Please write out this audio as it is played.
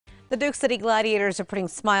The Duke City Gladiators are putting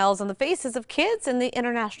smiles on the faces of kids in the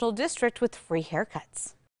International District with free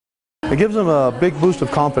haircuts. It gives them a big boost of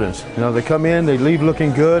confidence. You know, they come in, they leave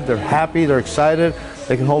looking good, they're happy, they're excited,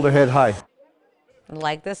 they can hold their head high.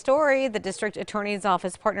 Like this story, the district attorney's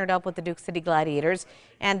office partnered up with the Duke City Gladiators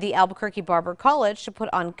and the Albuquerque Barber College to put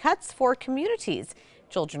on cuts for communities.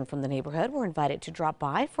 Children from the neighborhood were invited to drop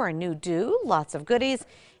by for a new do, lots of goodies,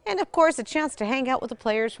 and of course a chance to hang out with the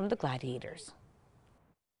players from the Gladiators.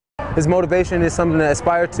 His motivation is something to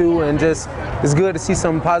aspire to, and just it's good to see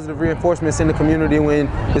some positive reinforcements in the community when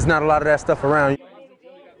there's not a lot of that stuff around.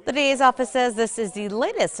 The DA's office says this is the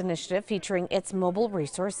latest initiative featuring its mobile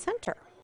resource center.